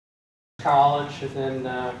college, and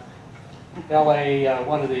then LA,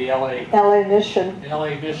 one of the LA Mission.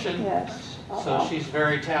 LA Mission. Yes. So she's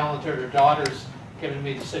very talented. Her daughter's giving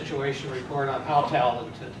me the situation report on how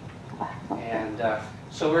talented. And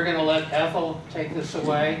so we're going to let Ethel take this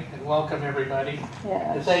away and welcome everybody.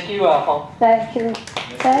 Yes. And thank you, Ethel. Thank you.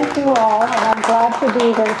 Thank you all, and I'm glad to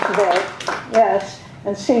be here today. Yes,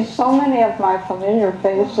 and see so many of my familiar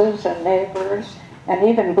faces and neighbors, and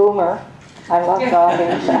even Boomer. I love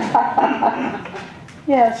doggies.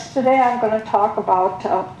 Yes, today I'm going to talk about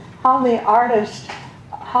how the artist,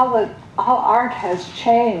 how art has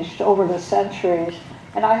changed over the centuries,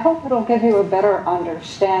 and I hope it'll give you a better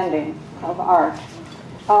understanding of art.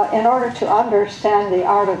 In order to understand the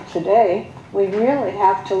art of today, we really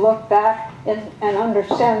have to look back and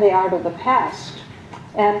understand the art of the past.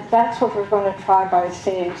 And that's what we're going to try by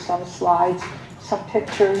seeing some slides, some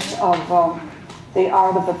pictures of the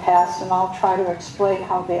art of the past, and I'll try to explain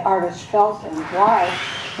how the artist felt and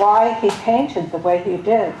why he painted the way he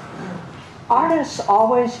did. Artists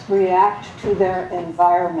always react to their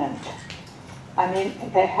environment. I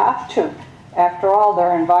mean, they have to. After all,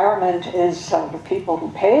 their environment is the people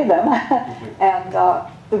who pay them, and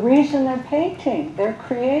the reason they're painting, they're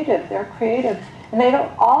creative, and they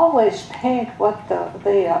don't always paint what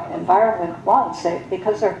the environment wants,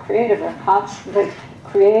 because they're creative, they're constantly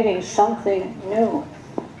creating something new,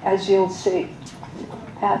 as you'll see.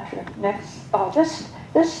 Patrick, next,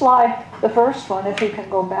 this slide, the first one, if you can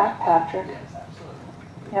go back, Patrick.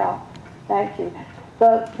 Yeah, thank you.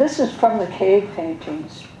 This is from the cave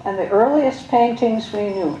paintings, and the earliest paintings we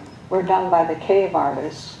knew were done by the cave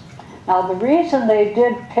artists. Now, the reason they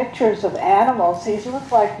did pictures of animals, these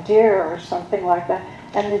look like deer or something like that,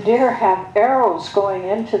 and the deer have arrows going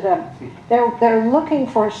into them. They're looking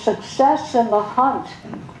for success in the hunt,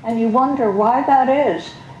 and you wonder why that is.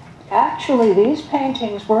 Actually, these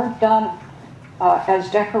paintings weren't done as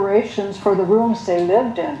decorations for the rooms they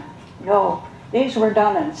lived in. No, these were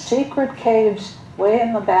done in secret caves way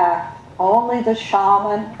in the back. Only the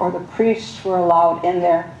shaman or the priests were allowed in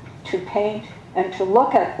there to paint and to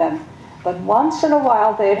look at them. But once in a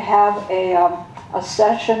while they'd have a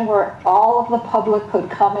session where all of the public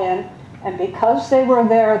could come in, and because they were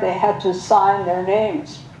there, they had to sign their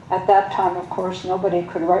names. At that time, of course, nobody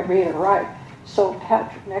could read or write. So,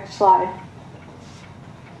 Patrick, next slide.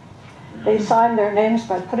 They signed their names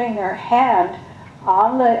by putting their hand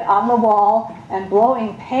on the wall and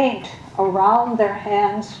blowing paint around their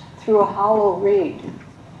hands through a hollow reed.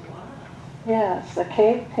 Yes, the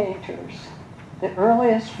cave painters, the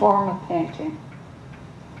earliest form of painting.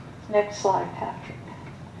 Next slide, Patrick.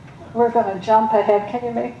 We're going to jump ahead. Can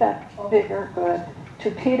you make that bigger? Good.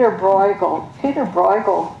 To Peter Bruegel. Peter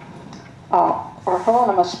Bruegel, or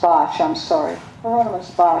Hieronymus Bosch, I'm sorry.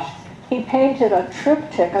 Hieronymus Bosch. He painted a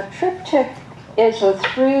triptych. A triptych is a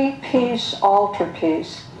three-piece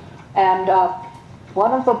altarpiece. And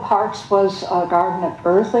one of the parts was a garden of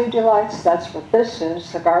earthly delights. That's what this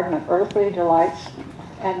is, the garden of earthly delights.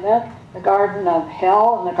 And then the garden of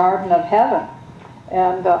hell and the garden of heaven.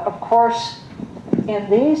 And of course, in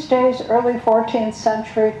these days, early 14th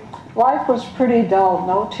century, life was pretty dull.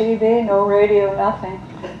 No TV, no radio, nothing.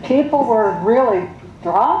 People were really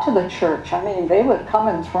drawn to the church. I mean, they would come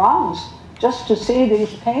in throngs just to see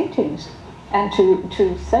these paintings and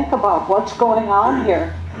to think about what's going on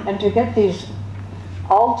here and to get these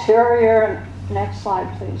ulterior, next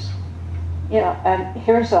slide please. Yeah, and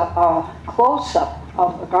here's a close-up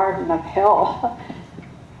of the Garden of Hell.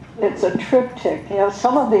 It's a triptych. You know,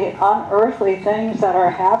 some of the unearthly things that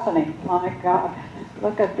are happening. My God,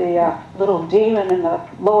 look at the little demon in the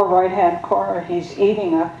lower right-hand corner. He's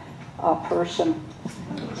eating a person.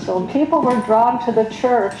 So people were drawn to the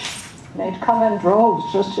church. They'd come in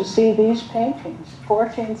droves just to see these paintings,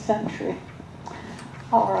 14th century.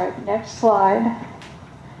 All right, next slide.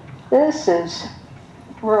 This is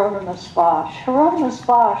Hieronymus Bosch. Hieronymus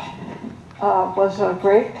Bosch was a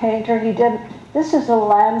great painter. This is a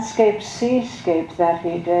landscape seascape that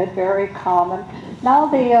he did, very common. Now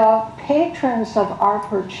the patrons of art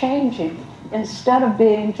were changing. Instead of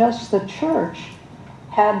being just the church,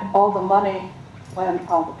 had all the money when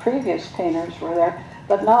all the previous painters were there.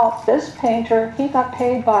 But now this painter, he got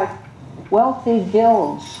paid by wealthy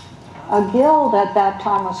guilds. A guild at that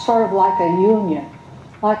time was sort of like a union.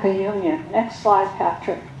 Next slide,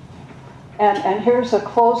 Patrick. And here's a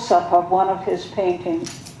close-up of one of his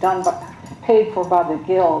paintings paid for by the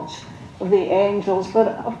guilds, of the angels. But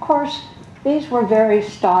of course, these were very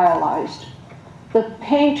stylized. The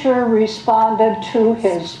painter responded to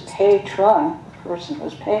his patron, the person who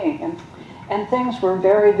was paying him, and things were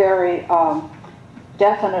very, very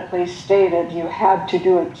definitely stated you had to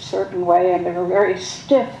do it a certain way, and they were very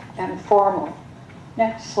stiff and formal.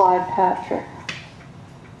 Next slide, Patrick.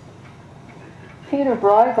 Peter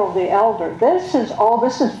Bruegel the Elder. This is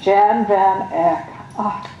Jan van Eyck.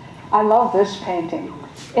 Oh, I love this painting.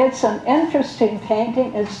 It's an interesting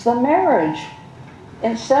painting. It's the marriage.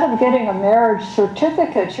 Instead of getting a marriage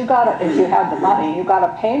certificate, if you had the money, you got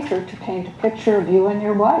a painter to paint a picture of you and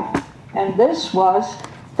your wife. And this was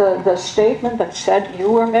the statement that said you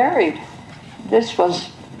were married. This was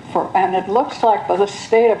and it looks like by the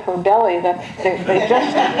state of her belly that they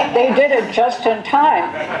did it just in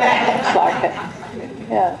time. Looks like it.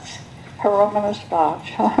 Yes. Hieronymus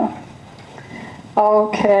Bosch.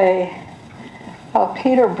 Okay.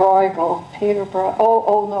 Peter Bruegel.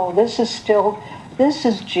 Oh no, this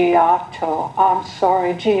is Giotto. I'm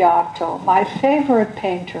sorry, Giotto. My favorite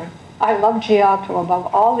painter. I love Giotto above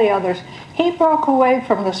all the others. He broke away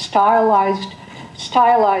from the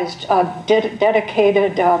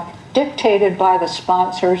dictated by the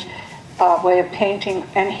sponsors way of painting,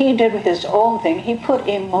 and he did his own thing. He put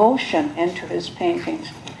emotion into his paintings.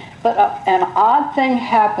 But an odd thing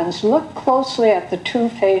happens. Look closely at the two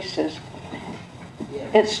faces.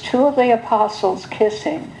 It's two of the apostles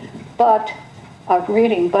kissing,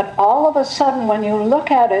 greeting. But all of a sudden, when you look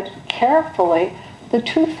at it carefully, the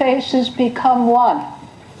two faces become one.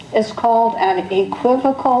 It's called an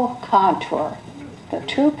equivocal contour. The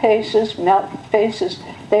two faces,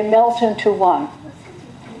 they melt into one.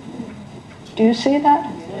 Do you see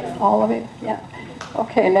that? Yeah. All of it? Yeah.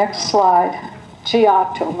 Okay, next slide.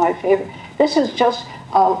 Giotto, my favorite. This is just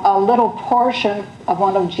a little portion of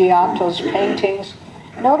one of Giotto's paintings.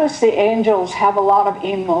 Notice the angels have a lot of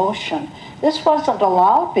emotion. This wasn't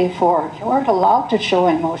allowed before. You weren't allowed to show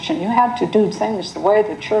emotion. You had to do things the way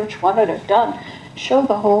the church wanted it done. Show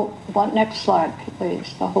the whole one. Next slide,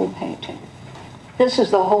 please. The whole painting. This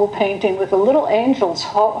is the whole painting with the little angels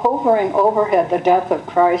hovering overhead the death of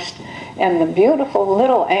Christ. And the beautiful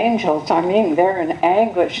little angels, I mean, they're in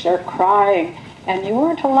anguish, they're crying. And you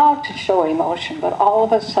weren't allowed to show emotion, but all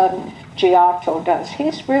of a sudden, Giotto does.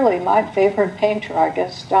 He's really my favorite painter, I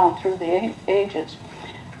guess, down through the ages.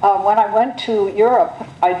 When I went to Europe,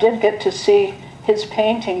 I did get to see his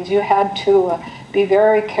paintings. You had to be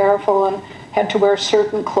very careful and had to wear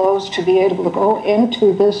certain clothes to be able to go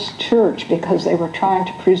into this church because they were trying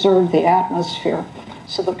to preserve the atmosphere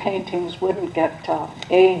so the paintings wouldn't get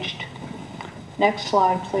aged. Next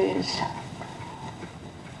slide, please.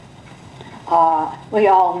 We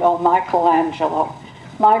all know Michelangelo.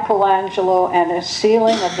 Michelangelo and his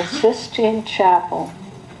ceiling of the Sistine Chapel.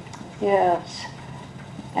 Yes.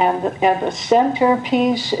 And the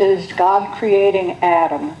centerpiece is God creating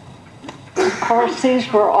Adam. Of course,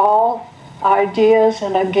 these were all ideas,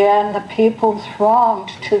 and again, the people thronged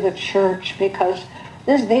to the church because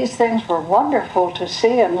these things were wonderful to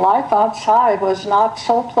see, and life outside was not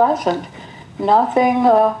so pleasant. Nothing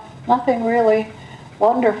really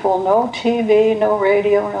wonderful. No TV, no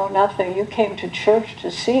radio, no nothing. You came to church to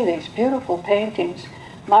see these beautiful paintings.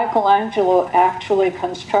 Michelangelo actually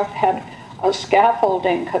had a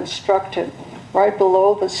scaffolding constructed right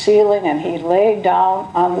below the ceiling, and he laid down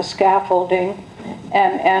on the scaffolding,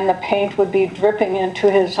 and the paint would be dripping into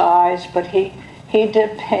his eyes, but he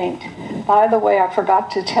did paint. By the way, I forgot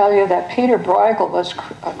to tell you that Peter Bruegel was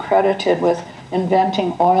credited with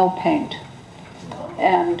inventing oil paint.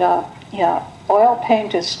 And oil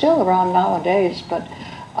paint is still around nowadays, but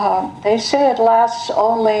they say it lasts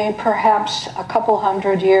only perhaps a couple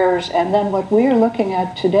hundred years, and then what we're looking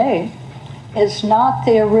at today is not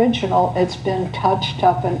the original. It's been touched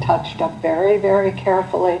up very, very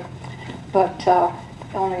carefully, but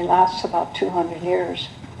only lasts about 200 years.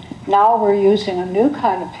 Now we're using a new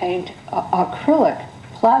kind of paint, acrylic,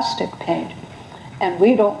 plastic paint, and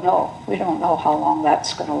we don't know how long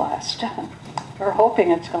that's going to last. We're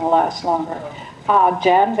hoping it's going to last longer.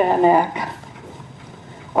 Jan van Eyck.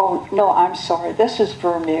 Oh, no, I'm sorry. This is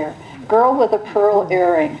Vermeer. Girl with a Pearl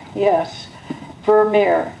Earring. Yes,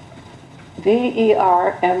 Vermeer.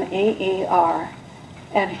 Vermeer.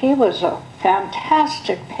 And he was a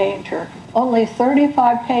fantastic painter. Only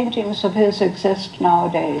 35 paintings of his exist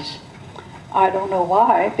nowadays. I don't know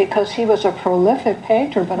why, because he was a prolific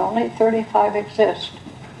painter, but only 35 exist.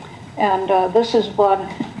 And this is one.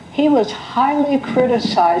 He was highly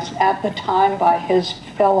criticized at the time by his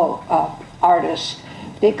fellow artists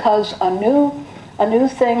because a new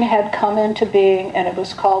thing had come into being, and it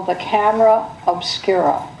was called the camera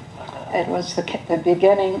obscura. It was the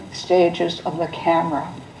beginning stages of the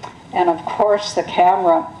camera. And of course, the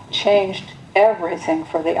camera changed everything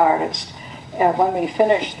for the artist. When we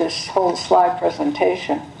finish this whole slide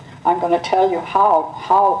presentation, I'm going to tell you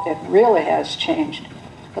how it really has changed.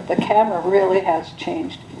 But the camera really has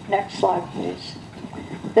changed. Next slide, please.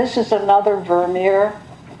 This is another Vermeer,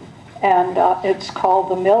 and it's called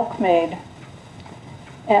The Milkmaid.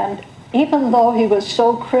 And even though he was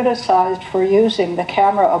so criticized for using the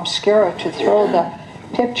camera obscura to throw the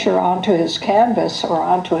picture onto his canvas or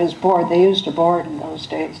onto his board, they used a board in those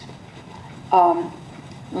days.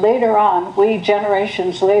 Later on,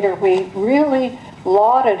 generations later, we really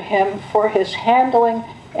lauded him for his handling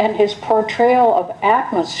and his portrayal of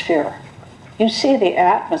atmosphere. You see the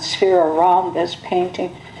atmosphere around this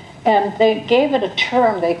painting, and they gave it a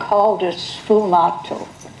term. They called it sfumato,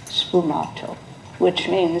 which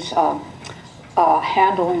means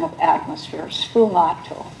handling of atmosphere,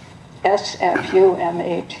 sfumato,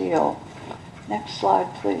 S-F-U-M-A-T-O. Next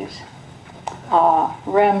slide, please.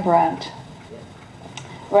 Rembrandt.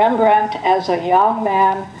 Rembrandt as a young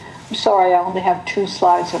man, I'm sorry I only have 2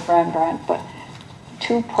 slides of Rembrandt, but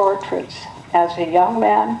 2 portraits as a young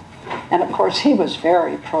man, and of course he was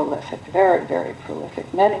very prolific, very, very prolific,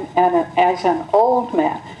 and as an old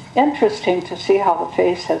man. Interesting to see how the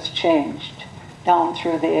face has changed down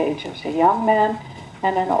through the ages, a young man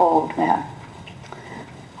and an old man.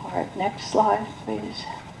 All right, next slide, please.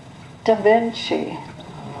 Da Vinci.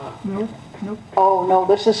 Nope. Oh, no,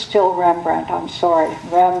 this is still Rembrandt. I'm sorry,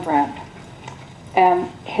 Rembrandt. And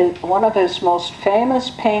one of his most famous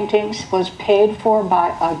paintings was paid for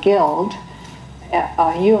by a guild,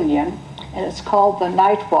 a union, and it's called The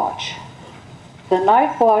Night Watch. The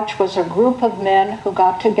Night Watch was a group of men who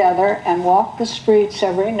got together and walked the streets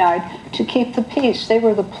every night to keep the peace. They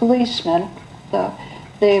were the policemen.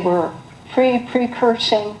 They were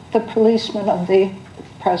precursing the policemen of the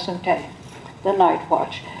present day, the Night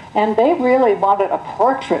Watch. And they really wanted a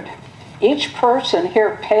portrait. Each person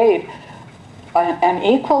here paid an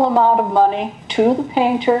equal amount of money to the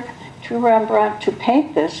painter, to Rembrandt, to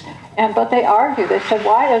paint this. But they argued. They said,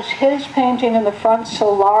 why is his painting in the front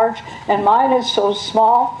so large and mine is so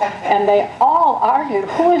small? And they all argued,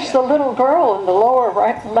 who is the little girl in the lower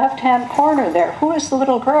left-hand corner there? Who is the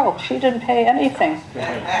little girl? She didn't pay anything.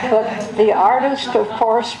 But the artist, of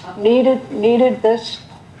course, needed this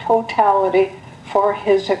totality for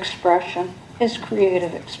his expression. His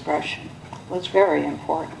creative expression was very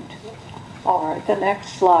important. All right, the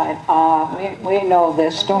next slide. We know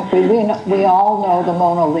this, don't we? We all know the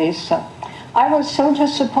Mona Lisa. I was so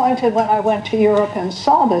disappointed when I went to Europe and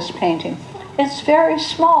saw this painting. It's very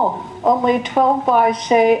small, only 12 by,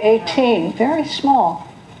 say, 18, very small.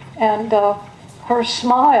 And her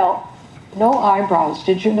smile, no eyebrows.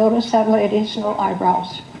 Did you notice that, ladies? No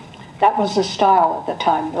eyebrows. That was the style at the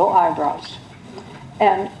time, no eyebrows.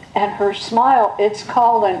 And her smile, it's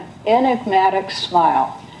called an enigmatic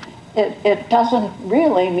smile. It doesn't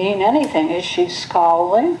really mean anything. Is she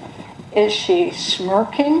scowling? Is she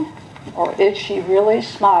smirking? Or is she really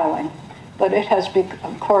smiling? But it has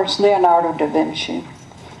become, of course, Leonardo da Vinci.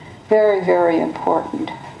 Very, very important.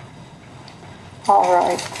 All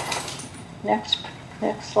right. Next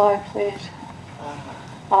slide, please.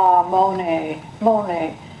 Monet.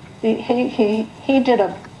 He did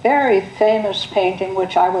a very famous painting,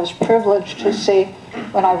 which I was privileged to see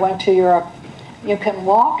when I went to Europe. You can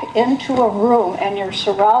walk into a room and you're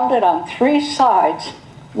surrounded on 3 sides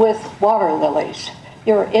with water lilies.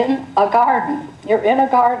 You're in a garden.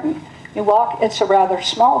 You walk, it's a rather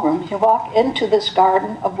small room. You walk into this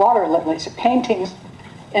garden of water lilies. The painting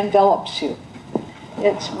envelops you.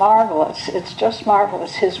 It's marvelous. It's just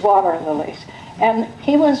marvelous, his water lilies. And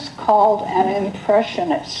he was called an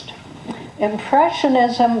impressionist.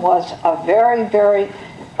 Impressionism was a very, very,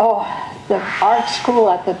 the art school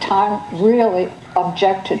at the time really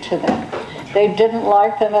objected to them. They didn't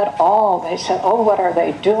like them at all. They said, oh, what are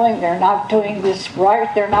they doing? They're not doing this right.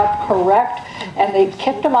 They're not correct. And they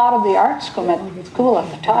kicked them out of the art school at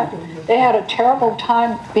the time. They had a terrible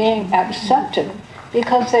time being accepted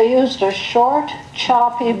because they used a short,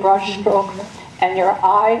 choppy brush stroke, and your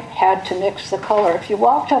eye had to mix the color. If you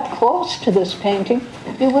walked up close to this painting,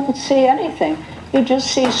 you wouldn't see anything. You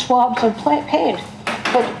just see swabs of paint.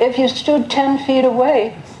 But if you stood 10 feet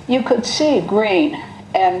away, you could see green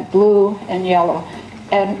and blue and yellow.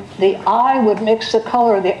 And the eye would mix the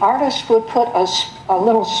color. The artist would put a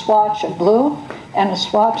little swatch of blue and a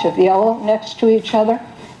swatch of yellow next to each other.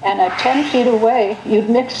 And at 10 feet away, you'd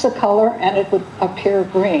mix the color and it would appear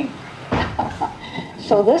green.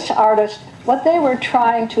 So this artist, what they were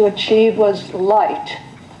trying to achieve was light.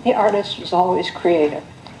 The artist was always creative.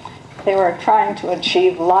 They were trying to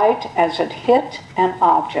achieve light as it hit an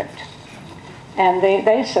object. And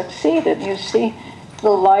they succeeded. You see the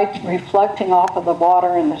light reflecting off of the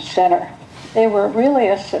water in the center. They were really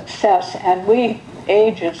a success, and we,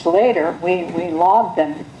 ages later, we laud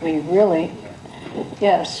them. We really,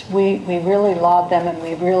 yes, we really laud them, and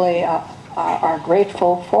we really are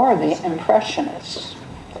grateful for the Impressionists.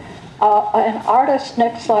 An artist,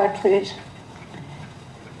 next slide please.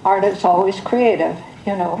 Art is always creative,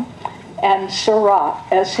 you know. And Seurat,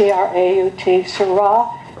 S-E-R-A-U-T,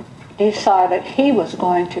 Seurat decided he was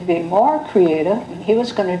going to be more creative, and he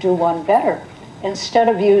was going to do one better. Instead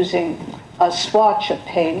of using a swatch of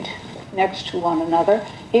paint next to one another,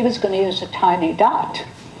 he was going to use a tiny dot.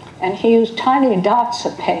 And he used tiny dots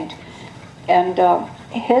of paint. And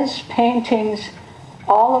his paintings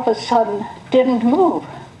all of a sudden didn't move.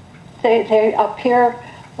 They appear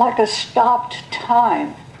like a stopped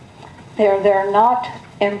time. They're not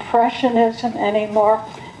Impressionism anymore.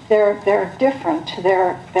 They're different.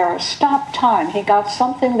 They're a stopped time. He got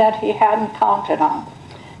something that he hadn't counted on.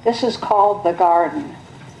 This is called the garden.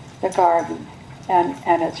 The garden. And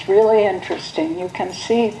it's really interesting. You can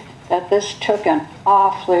see that this took an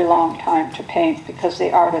awfully long time to paint because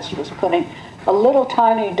the artist was putting a little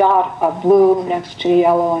tiny dot of blue next to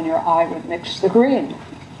yellow, and your eye would mix the green.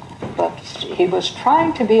 But he was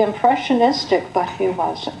trying to be impressionistic, but he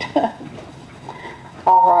wasn't.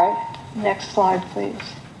 All right, next slide,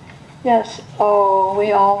 please. Yes, oh,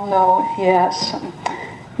 we all know, yes.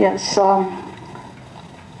 Yes,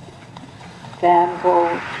 Van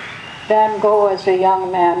Gogh. Van Gogh as a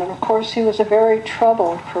young man, and of course he was a very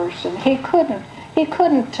troubled person. He couldn't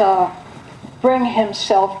bring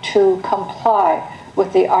himself to comply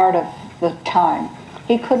with the art of the time.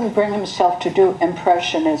 He couldn't bring himself to do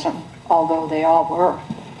Impressionism, although they all were.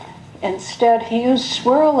 Instead, he used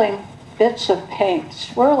swirling bits of paint,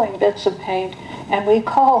 and we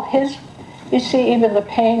call his, you see even the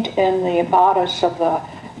paint in the bodice of the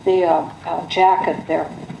jacket there,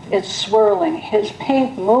 it's swirling. His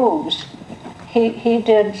paint moves. He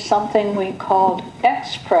did something we called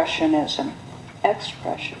expressionism.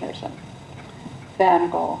 Expressionism. Van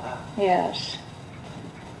Gogh, yes.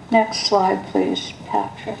 Next slide, please,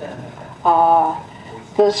 Patrick.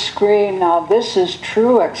 The screen, now this is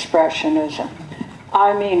true expressionism.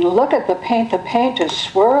 I mean, look at the paint. The paint is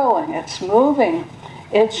swirling, it's moving.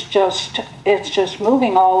 It's just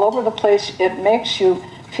moving all over the place. It makes you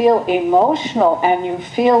feel emotional, and you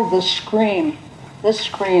feel the scream. The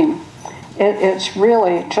scream. It's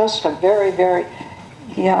really just a very, very,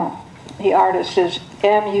 the artist is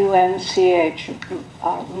M-U-N-C-H,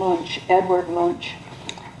 Munch, Edward Munch.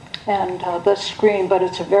 And the scream, but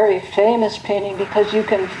it's a very famous painting because you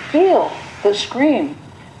can feel the scream.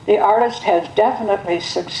 The artist has definitely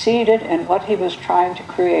succeeded in what he was trying to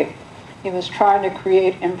create. He was trying to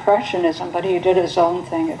create Impressionism, but he did his own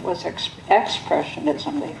thing. It was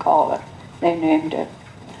Expressionism, they call it. They named it.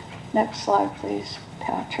 Next slide, please,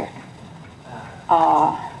 Patrick.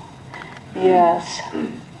 Yes.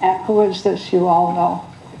 And who is this? You all know.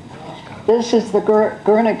 This is the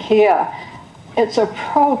Guernica. It's a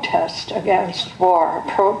protest against war. A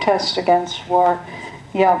protest against war.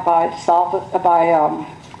 Yeah,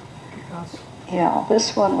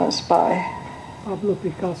 this one was by Pablo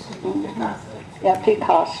Picasso. Yeah,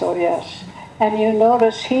 Picasso, yes. And you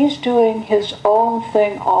notice he's doing his own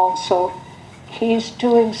thing also. He's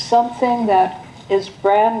doing something that is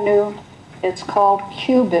brand new. It's called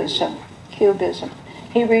Cubism. Cubism.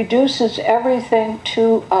 He reduces everything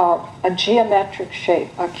to a geometric shape,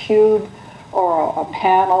 a cube or a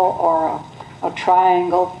panel or a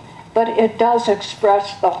triangle. But it does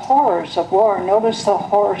express the horrors of war. Notice the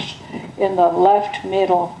horse in the left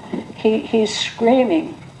middle. He's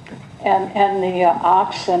screaming, and the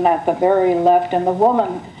oxen at the very left, and the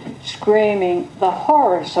woman screaming the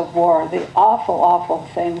horrors of war, the awful, awful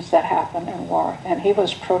things that happen in war. And he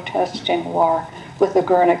was protesting war with the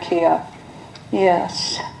Guernica.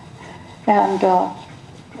 Yes. And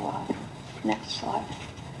next slide.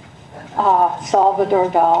 Salvador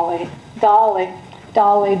Dali.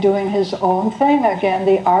 Dali doing his own thing again.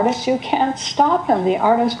 The artist, you can't stop him. The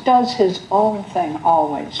artist does his own thing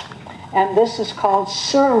always. And this is called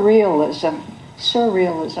surrealism.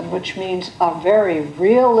 Surrealism, which means a very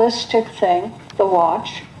realistic thing, the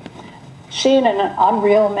watch, seen in an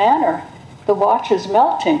unreal manner. The watch is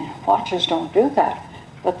melting. Watches don't do that.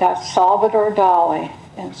 But that's Salvador Dali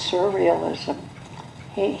in surrealism.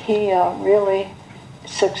 He really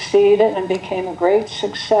succeeded and became a great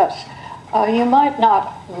success. You might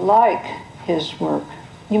not like his work.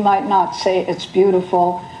 You might not say it's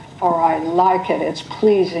beautiful or I like it, it's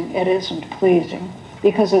pleasing. It isn't pleasing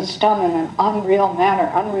because it's done in an unreal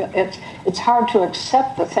manner. It's hard to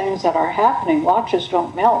accept the things that are happening. Watches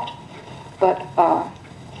don't melt. But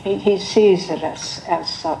he sees it as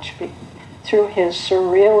such through his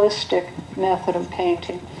surrealistic method of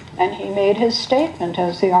painting. And he made his statement,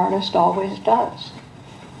 as the artist always does.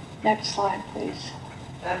 Next slide, please.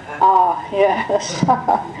 Ah, yes.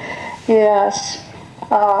 Yes.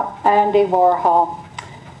 Andy Warhol.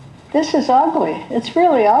 This is ugly. It's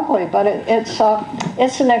really ugly, but it's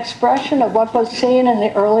an expression of what was seen in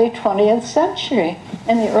the early 20th century.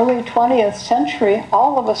 In the early 20th century,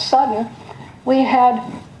 all of a sudden, we had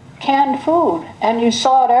canned food, and you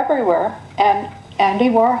saw it everywhere. And Andy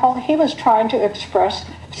Warhol, he was trying to express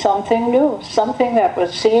something new, something that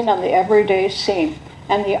was seen on the everyday scene.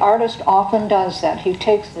 And the artist often does that. He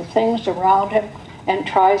takes the things around him and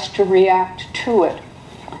tries to react to it.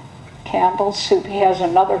 Campbell's soup. He has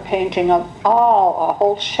another painting of a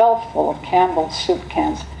whole shelf full of Campbell's soup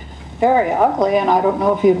cans. Very ugly, and I don't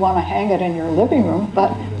know if you'd want to hang it in your living room,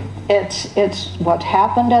 but it's what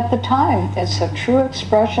happened at the time. It's a true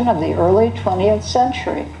expression of the early 20th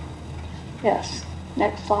century. Yes,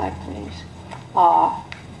 next slide, please.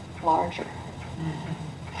 Larger.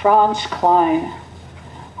 Franz Klein.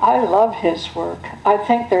 I love his work. I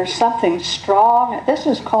think there's something strong. This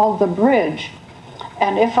is called The Bridge.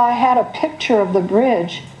 And if I had a picture of the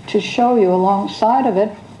bridge to show you alongside of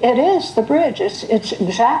it, it is the bridge. It's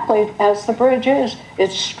exactly as the bridge is.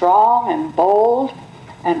 It's strong and bold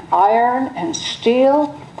and iron and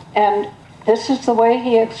steel. And this is the way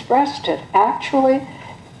he expressed it. Actually,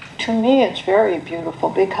 to me, it's very beautiful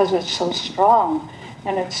because it's so strong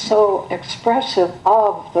and it's so expressive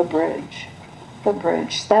of the bridge. The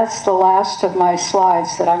bridge. That's the last of my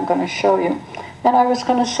slides that I'm going to show you. And I was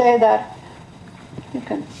going to say that, you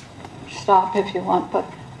can stop if you want, but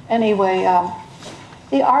anyway,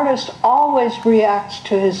 the artist always reacts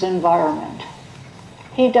to his environment.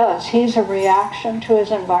 He does. He's a reaction to his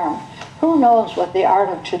environment. Who knows what the art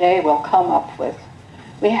of today will come up with?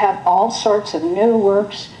 We have all sorts of new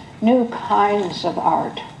works, new kinds of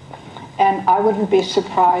art. And I wouldn't be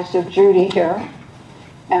surprised if Judy here,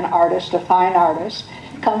 an artist, a fine artist,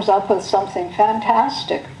 comes up with something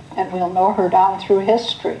fantastic, and we'll know her down through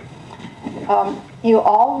history. You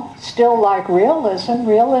all still like realism.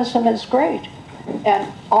 Realism is great.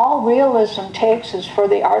 And all realism takes is for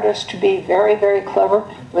the artist to be very, very clever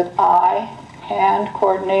with eye-hand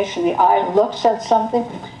coordination. The eye looks at something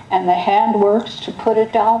and the hand works to put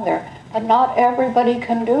it down there. But not everybody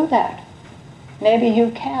can do that. Maybe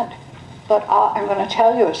you can't. But I'm going to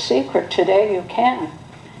tell you a secret. Today you can.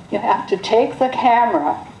 You have to take the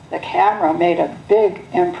camera. The camera made a big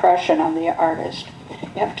impression on the artist.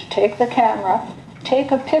 You have to take the camera,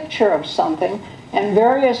 take a picture of something, and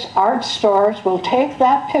various art stores will take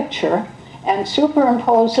that picture and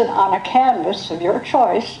superimpose it on a canvas of your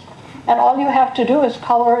choice, and all you have to do is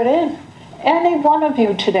color it in. Any one of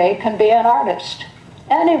you today can be an artist.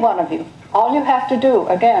 Any one of you. All you have to do,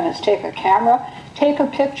 again, is take a camera, take a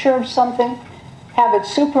picture of something, have it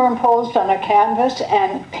superimposed on a canvas,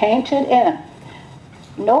 and paint it in.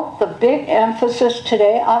 Note the big emphasis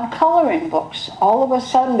today on coloring books. All of a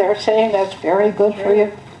sudden they're saying that's very good for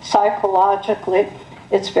you psychologically.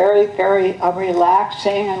 It's very, very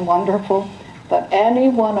relaxing and wonderful. But any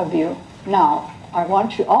one of you, now, I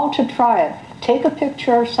want you all to try it. Take a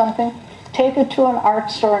picture of something, take it to an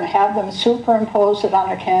art store and have them superimpose it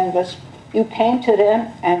on a canvas. You paint it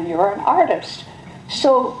in and you're an artist.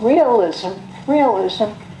 So realism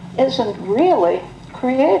isn't really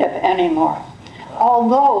creative anymore.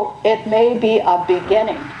 Although it may be a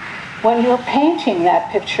beginning. When you're painting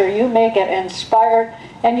that picture, you may get inspired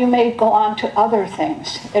and you may go on to other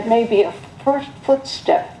things. It may be a first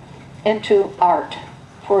footstep into art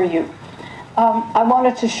for you. I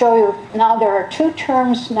wanted to show you, now there are two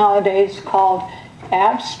terms nowadays called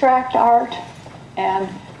abstract art and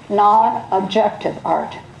non-objective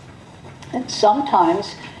art. And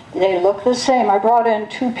sometimes they look the same. I brought in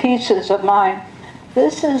two pieces of mine.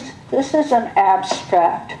 This is an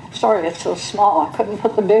abstract. Sorry, it's so small. I couldn't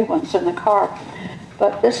put the big ones in the car.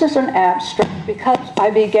 But this is an abstract because I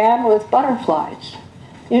began with butterflies.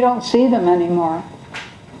 You don't see them anymore.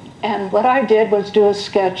 And what I did was do a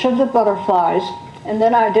sketch of the butterflies, and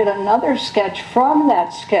then I did another sketch from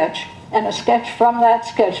that sketch, and a sketch from that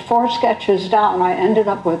sketch. 4 sketches down, I ended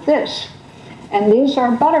up with this. And these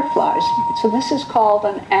are butterflies. So this is called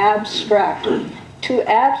an abstract. To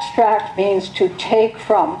abstract means to take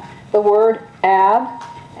from. The word ab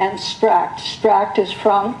and stract. Stract is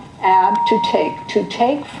from, ab, to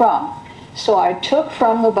take from. So I took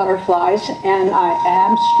from the butterflies and I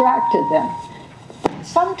abstracted them.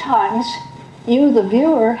 Sometimes you, the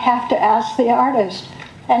viewer, have to ask the artist,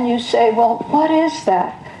 and you say, well, what is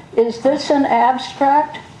that? Is this an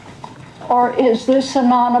abstract or is this a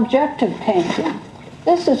non-objective painting?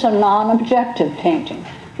 This is a non-objective painting,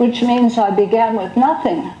 which means I began with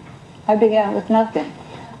nothing. I began with nothing.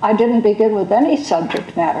 I didn't begin with any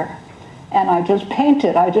subject matter. And I just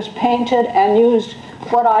painted. I just painted and used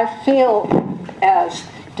what I feel as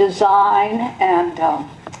design and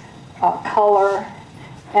color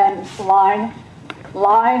and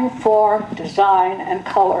line, form, design, and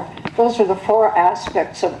color. Those are the four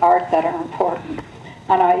aspects of art that are important.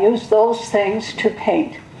 And I use those things to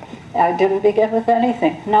paint. I didn't begin with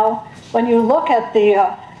anything. Now, when you look at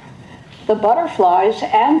the butterflies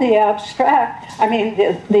and the abstract,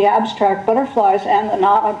 the abstract butterflies and the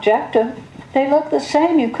non-objective, they look the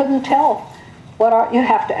same. You couldn't tell. You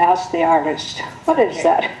have to ask the artist. What is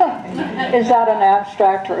that? Is that an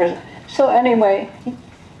abstract or is it? So anyway,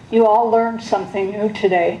 you all learned something new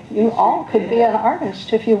today. You all could be an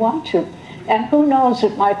artist if you want to. And who knows,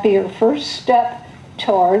 it might be your first step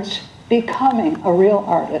towards becoming a real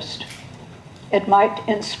artist. It might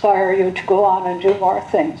inspire you to go on and do more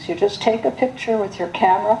things. You just take a picture with your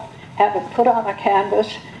camera, have it put on a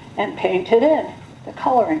canvas, and paint it in, the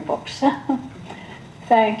coloring books.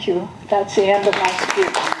 Thank you. That's the end of my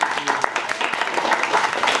speech.